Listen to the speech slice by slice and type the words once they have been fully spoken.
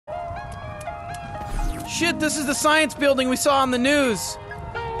Shit, this is the science building we saw on the news.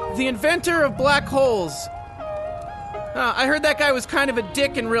 The inventor of black holes. I heard that guy was kind of a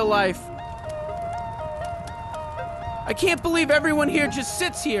dick in real life. I can't believe everyone here just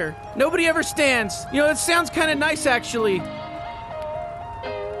sits here. Nobody ever stands. You know, it sounds kind of nice, actually.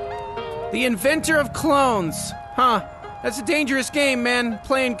 The inventor of clones. Huh. That's a dangerous game, man,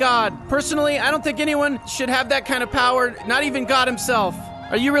 playing God. Personally, I don't think anyone should have that kind of power, not even God himself.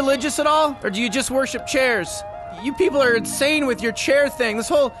 Are you religious at all? Or do you just worship chairs? You people are insane with your chair thing. This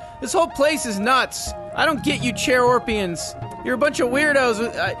whole place is nuts. I don't get you chair-orpians. You're a bunch of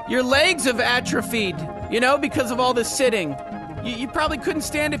weirdos. Your legs have atrophied, you know, because of all this sitting. You probably couldn't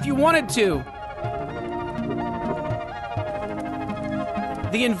stand if you wanted to.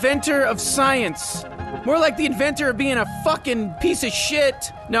 The inventor of science. More like the inventor of being a fucking piece of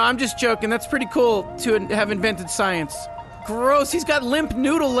shit. No, I'm just joking. That's pretty cool to have invented science. Gross, he's got limp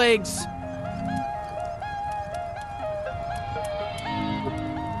noodle legs.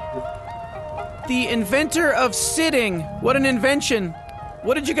 The inventor of sitting. What an invention.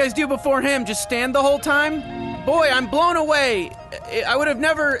 What did you guys do before him? Just stand the whole time? Boy, I'm blown away. I would have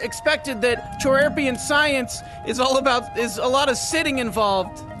never expected that Troverpian science is a lot of sitting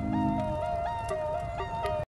involved.